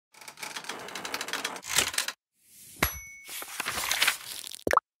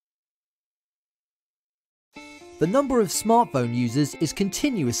the number of smartphone users is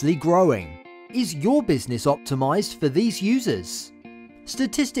continuously growing. Is your business optimized for these users?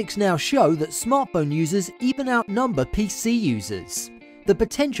 Statistics now show that smartphone users even outnumber PC users. The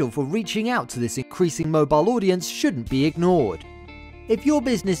potential for reaching out to this increasing mobile audience shouldn't be ignored. If your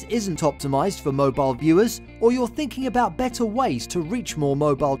business isn't optimized for mobile viewers, or you're thinking about better ways to reach more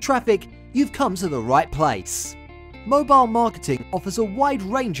mobile traffic, you've come to the right place. Mobile marketing offers a wide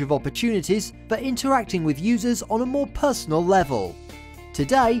range of opportunities for interacting with users on a more personal level.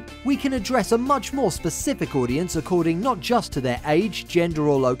 Today, we can address a much more specific audience according not just to their age, gender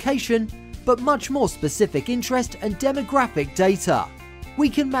or location, but much more specific interest and demographic data. We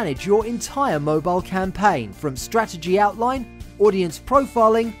can manage your entire mobile campaign from strategy outline, audience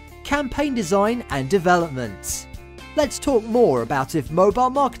profiling, campaign design and development. Let's talk more about if mobile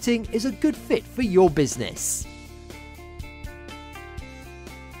marketing is a good fit for your business.